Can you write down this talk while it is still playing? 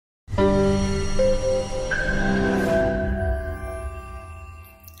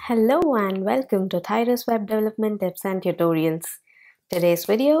Hello and welcome to Thyros Web Development Tips and Tutorials. Today's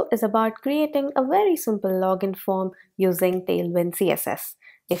video is about creating a very simple login form using Tailwind CSS.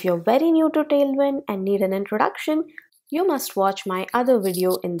 If you're very new to Tailwind and need an introduction, you must watch my other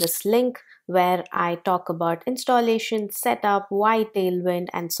video in this link where I talk about installation, setup, why Tailwind,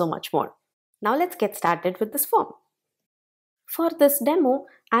 and so much more. Now let's get started with this form. For this demo,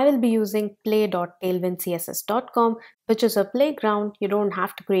 I will be using play.tailwindcss.com, which is a playground. You don't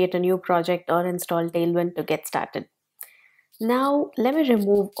have to create a new project or install Tailwind to get started. Now, let me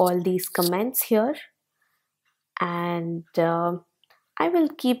remove all these comments here, and I will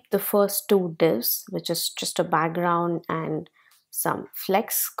keep the first two divs, which is just a background and some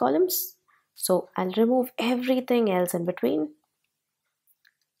flex columns. So I'll remove everything else in between.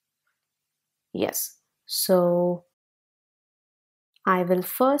 Yes, so I will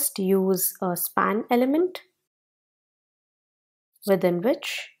first use a span element within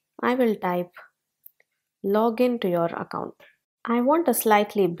which I will type login to your account. I want a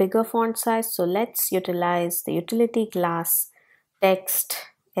slightly bigger font size, so let's utilize the utility class text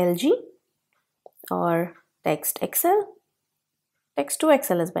LG or text XL. Text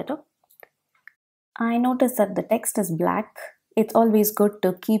 2XL is better. I notice that the text is black. It's always good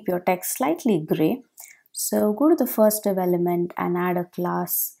to keep your text slightly gray. So go to the first div element and add a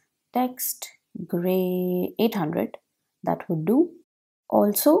class text gray 800. That would do.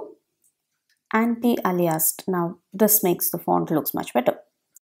 Also, anti-aliased. Now this makes the font looks much better.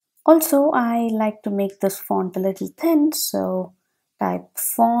 Also, I like to make this font a little thin, so type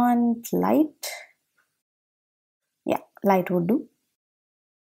font light. Yeah, light would do.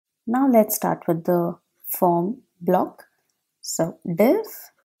 Now let's start with the form block. So div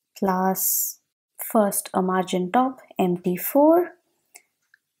class first a margin top empty 4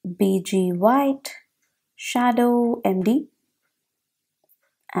 bg white shadow md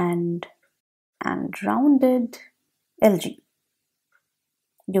and rounded LG.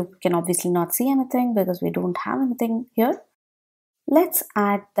 You can obviously not see anything because we don't have anything here. Let's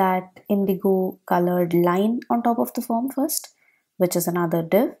add that indigo colored line on top of the form first, which is another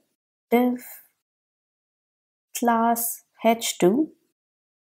div. Div class h2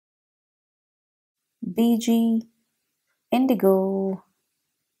 bg indigo.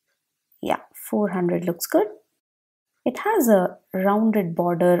 Yeah, 400 looks good. It has a rounded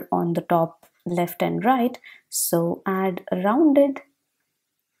border on the top left and right, so add rounded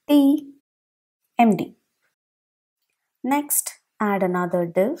T MD. Next, add another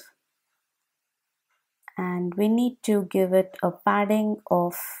div and we need to give it a padding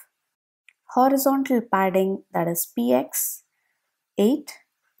of horizontal padding, that is px 8,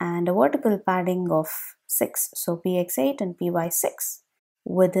 and a vertical padding of 6, so px 8 and py 6.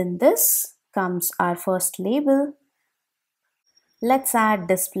 Within this comes our first label. Let's add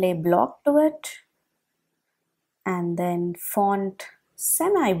display block to it and then font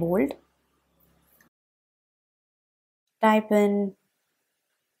semi-bold. Type in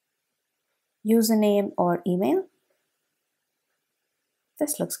username or email.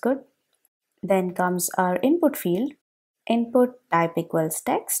 This looks good. Then comes our input field. Input type equals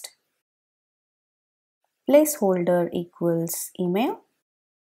text. Placeholder equals email.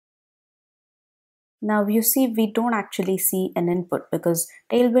 Now you see we don't actually see an input because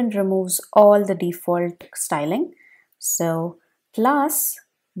Tailwind removes all the default styling. So class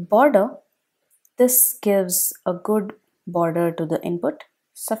border, this gives a good border to the input,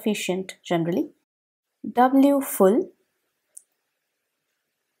 sufficient generally. W full,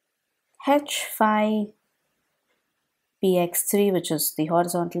 H phi px3, which is the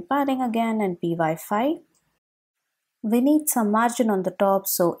horizontal padding again, and py phi. We need some margin on the top,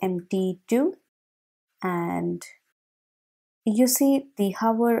 so mt2. And you see the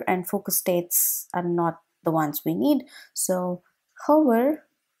hover and focus states are not the ones we need. So hover,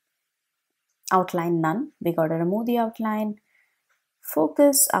 outline none. We got to remove the outline.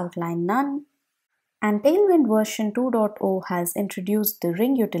 Focus, outline none. And Tailwind version 2.0 has introduced the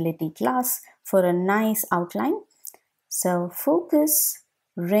ring utility class for a nice outline. So focus,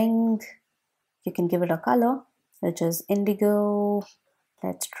 ring, you can give it a color, which is indigo.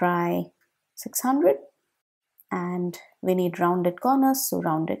 Let's try 600. And we need rounded corners, so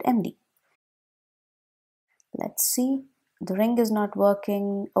rounded MD. Let's see, the ring is not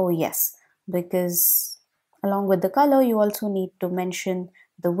working. Oh yes, because along with the color, you also need to mention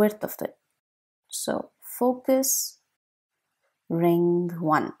the width of it. So focus, ring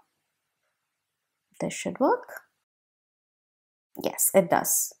 1. This should work. Yes, it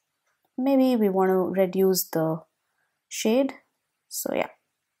does. Maybe we want to reduce the shade. So yeah,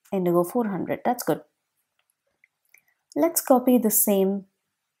 indigo 400, that's good. Let's copy the same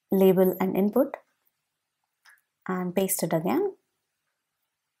label and input and paste it again.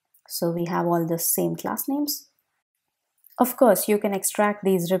 So we have all the same class names. Of course, you can extract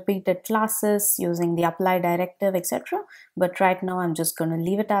these repeated classes using the apply directive, etc. But right now I'm just going to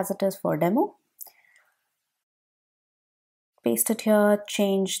leave it as it is for demo. Paste it here,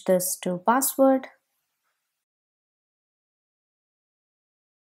 change this to password.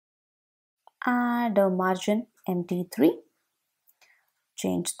 Add a margin MT3.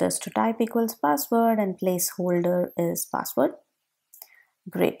 Change this to type equals password and placeholder is password.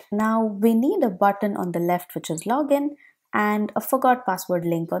 Great. Now we need a button on the left which is login and a forgot password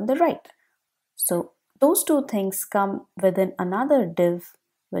link on the right. So those two things come within another div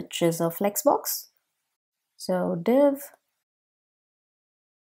which is a flexbox. So div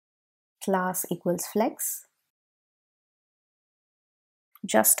class equals flex,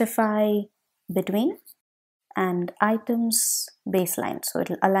 justify between, and items baseline. So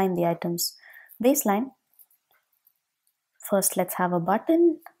it'll align the items baseline. First, let's have a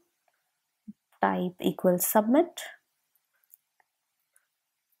button, type equals submit,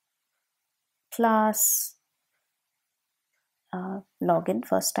 class login,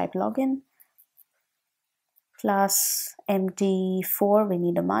 first type login, class MT4, we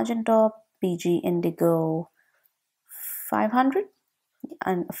need a margin top, PG indigo 500,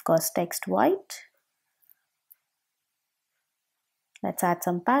 and of course text white. Let's add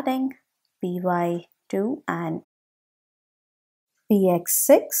some padding, PY2 and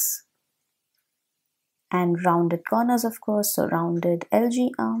PX6, and rounded corners, of course. So rounded LG,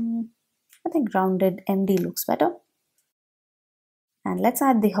 I think rounded MD looks better. And let's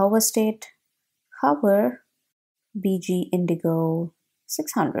add the hover state, hover BG indigo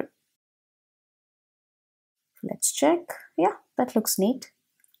 600. Let's check. Yeah, that looks neat.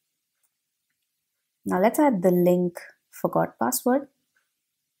 Now let's add the link forgot password,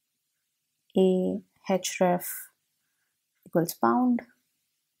 a href equals pound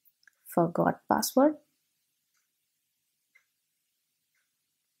forgot password.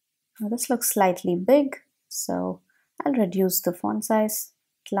 Now this looks slightly big, so I'll reduce the font size.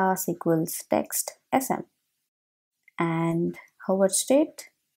 Class equals text sm and hover state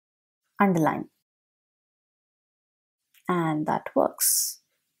underline, and that works.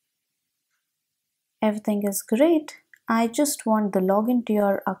 Everything is great. I just want the login to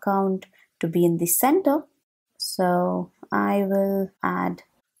your account to be in the center, so I will add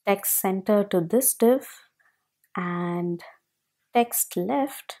text center to this div and text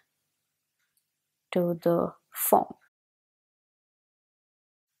left to the form.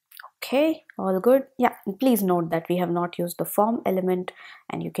 Okay, all good. Yeah, please note that we have not used the form element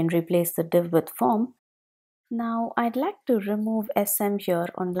and you can replace the div with form. Now I'd like to remove SM here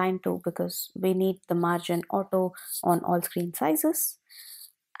on line 2 because we need the margin auto on all screen sizes.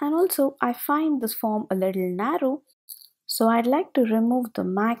 And also I find this form a little narrow, so I'd like to remove the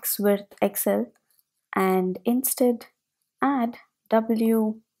max width XL and instead add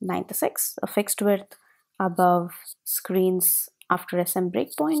W96, a fixed width above screens after SM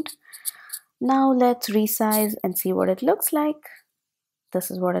breakpoint. Now let's resize and see what it looks like. This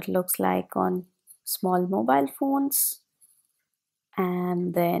is what it looks like on small mobile phones,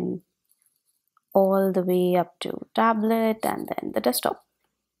 and then all the way up to tablet and then the desktop.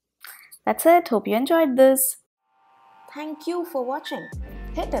 That's it. Hope you enjoyed this. Thank you for watching.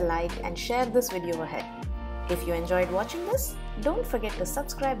 Hit a like and share this video ahead. If you enjoyed watching this, don't forget to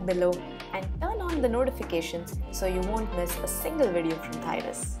subscribe below and turn on the notifications so you won't miss a single video from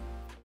Tailwind.